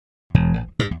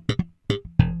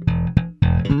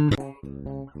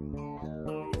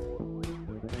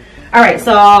All right,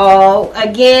 so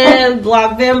again,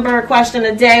 Blockvember question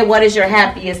of the day. What is your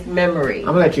happiest memory? I'm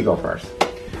gonna let you go first.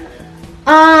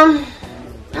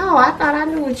 Oh, I thought I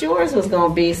knew what yours was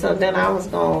gonna be, so then I was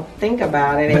gonna think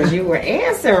about it as you were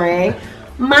answering.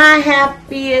 My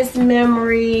happiest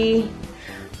memory,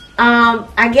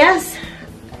 I guess,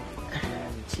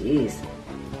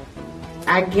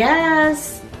 I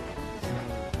guess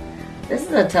this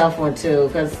is a tough one too,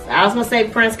 because I was gonna say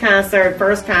Prince concert,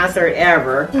 first concert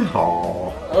ever.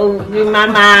 Oh, my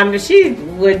mom, she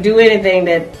would do anything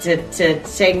to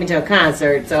take me to a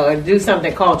concert, so do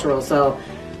something cultural. So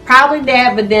probably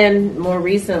that, but then more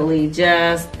recently,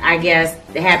 just I guess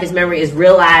the happiest memory is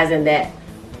realizing that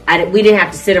we didn't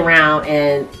have to sit around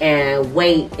and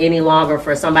wait any longer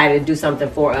for somebody to do something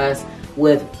for us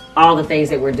with all the things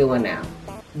that we're doing now.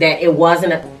 That it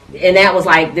wasn't, and that was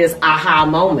like this aha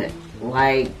moment.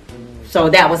 Like, so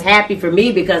that was happy for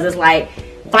me because it's like,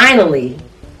 finally,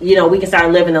 we can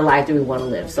start living the life that we want to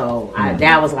live. So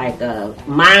that was like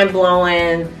mind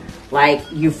blowing, like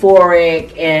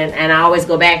euphoric, and I always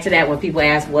go back to that when people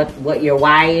ask what your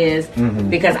why is,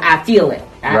 because I feel it.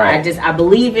 I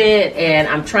believe it, and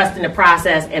I'm trusting the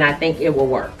process, and I think it will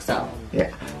work. So yeah,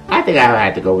 I think I would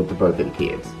have to go with the birth of the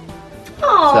kids.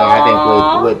 Aww. So I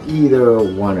think with either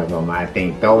one of them, I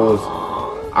think those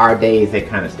are days that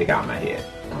kind of stick out in my head.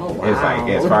 Oh, wow. It's like,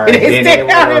 as far as they stick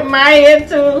out in my head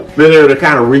too. Being able to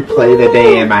kind of replay the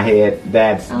day in my head,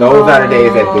 those are the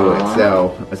days that do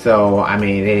it. So I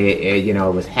mean, it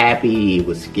was happy, it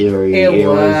was scary, it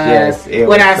was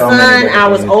with our son, I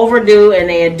was overdue, and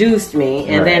they induced me,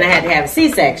 and then I had to have a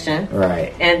C-section.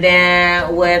 Right. And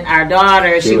then with our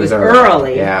daughter, she was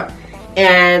early. Yeah.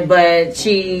 But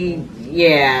she.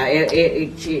 Yeah,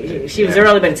 she was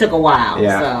early, but it took a while.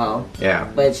 Yeah. So yeah,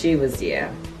 but she was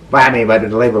But I mean,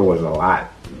 the labor was a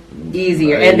lot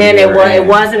easier, and then it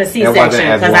wasn't a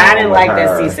C-section because I didn't like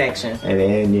that C-section. And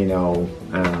then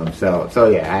so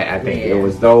yeah, I think it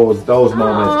was those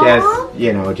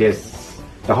moments, just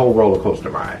the whole roller coaster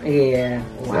ride. Yeah,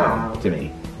 wow. So, to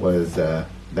me was the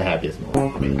happiest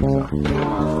moment for me.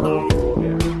 So.